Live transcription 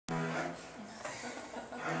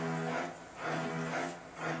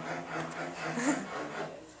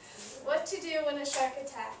do when a shark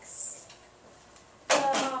attacks? The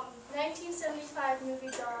 1975 movie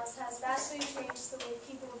Jaws has vastly changed the way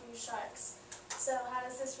people view sharks. So how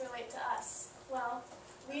does this relate to us? Well,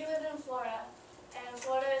 we live in Florida, and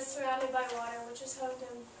Florida is surrounded by water, which is home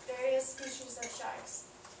to various species of sharks.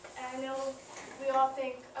 And I know we all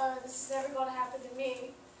think, oh, this is never going to happen to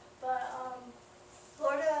me, but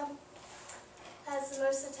Florida has the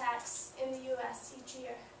most attacks in the U.S. each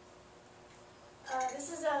year.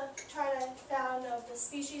 This is a chart I found of the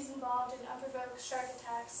species involved in unprovoked shark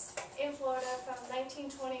attacks in Florida from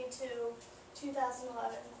 1920 to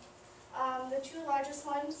 2011. The two largest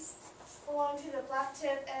ones belong to the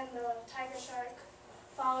blacktip and the tiger shark,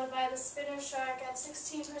 followed by the spinner shark at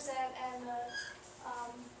 16% and the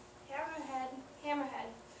hammerhead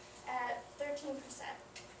at 13%.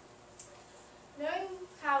 Knowing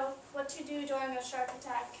what to do during a shark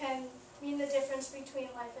attack can mean the difference between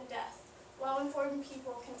life and death. Well-informed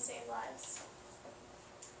people can save lives.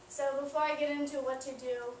 So before I get into what to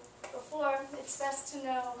do it's best to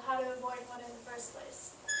know how to avoid one in the first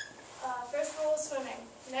place. First rule is swimming.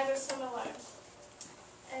 Never swim alone.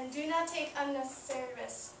 And do not take unnecessary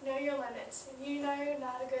risks. Know your limits. If you know you're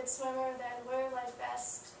not a good swimmer, then wear a life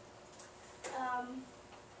vest.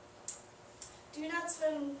 Do not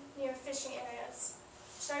swim near fishing areas.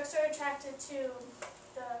 Sharks are attracted to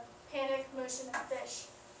the panic motion of fish.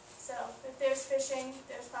 So if there's fishing,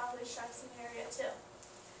 there's probably sharks in the area too.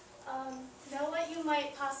 Know what you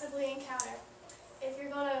might possibly encounter. If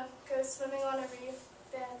you're going to go swimming on a reef,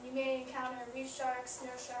 then you may encounter reef sharks,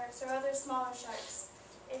 nurse sharks, or other smaller sharks.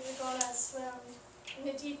 If you're going to swim in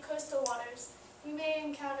the deep coastal waters, you may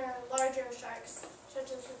encounter larger sharks,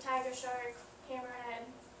 such as the tiger shark, hammerhead,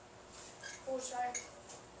 bull shark.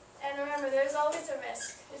 And remember, there's always a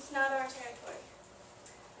risk. It's not our territory.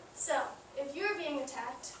 So, if you're being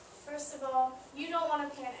attacked, first of all, you don't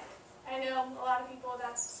want to panic. I know a lot of people,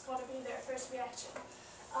 that's going to be their first reaction.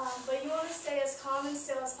 But you want to stay as calm and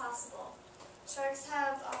still as possible. Sharks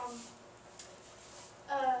have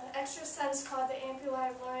an extra sense called the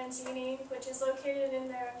ampullae lorenzini, which is located in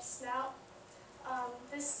their snout.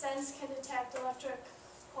 This sense can detect electric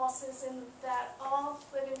pulses that all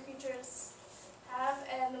living creatures have,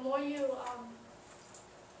 and the more you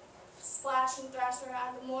splash and thrash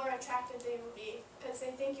around, the more attracted they will be, because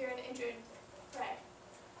they think you're an injured prey.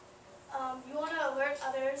 You want to alert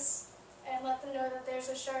others and let them know that there's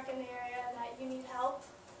a shark in the area and that you need help.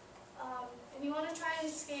 And you want to try and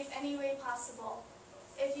escape any way possible.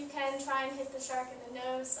 If you can, try and hit the shark in the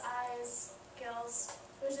nose, eyes, gills.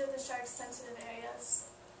 Those are the shark's sensitive areas.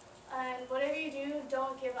 And whatever you do,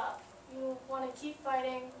 don't give up. You want to keep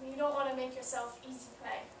fighting. You don't want to make yourself easy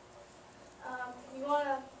prey. You want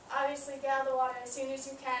to obviously get out of the water as soon as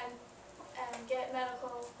you can and get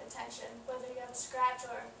medical attention, whether you have a scratch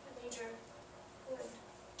or a major wound.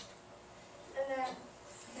 And then,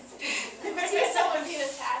 if you see someone being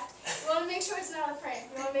attacked, you want to make sure it's not a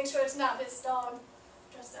prank. You want to make sure it's not this dog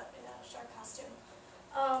dressed up in a shark costume.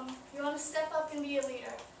 You want to step up and be a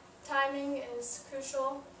leader. Timing is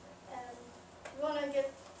crucial, and you want to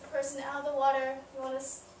get the person out of the water. You want to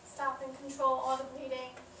stop and control all the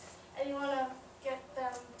bleeding, and you want to get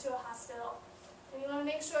them to a hospital. And you want to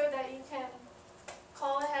make sure that you can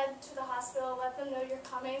call ahead to the hospital, let them know you're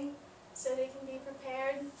coming so they can be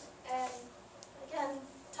prepared. And again,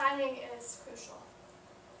 timing is crucial.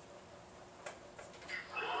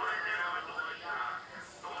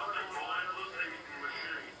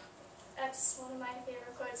 That's one of my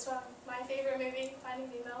favorite quotes from my favorite movie, Finding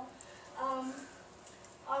Nemo.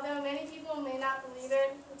 Although many people may not believe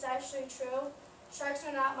it, it's actually true. Sharks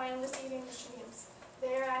are not mindless eating machines.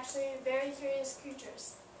 They are actually very curious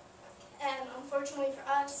creatures. And unfortunately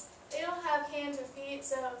for us, they don't have hands or feet,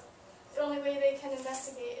 so the only way they can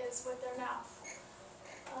investigate is with their mouth.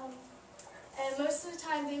 And most of the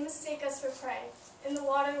time, they mistake us for prey. In the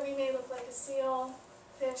water, we may look like a seal,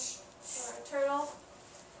 fish, or a turtle.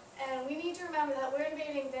 And we need to remember that we're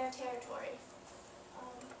invading their territory.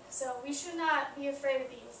 So we should not be afraid of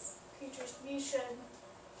these creatures. We should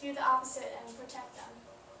do the opposite and protect them.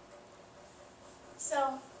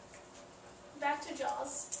 So, back to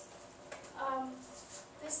Jaws.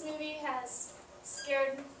 This movie has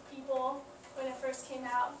scared people when it first came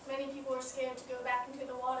out. Many people were scared to go back into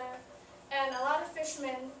the water. And a lot of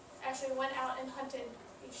fishermen actually went out and hunted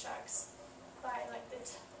these sharks by like the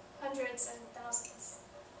hundreds and thousands.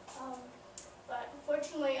 But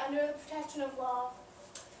unfortunately, under the protection of law,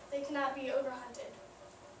 they cannot be overhunted.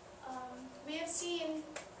 We have seen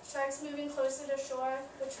sharks moving closer to shore,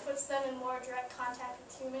 which puts them in more direct contact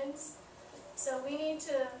with humans. So we need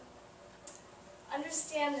to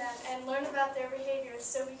understand them and learn about their behaviors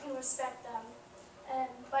so we can respect them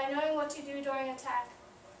By knowing what to do during attack,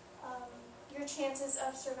 your chances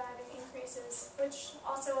of surviving increases, which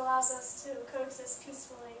also allows us to coexist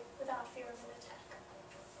peacefully without fear of an attack.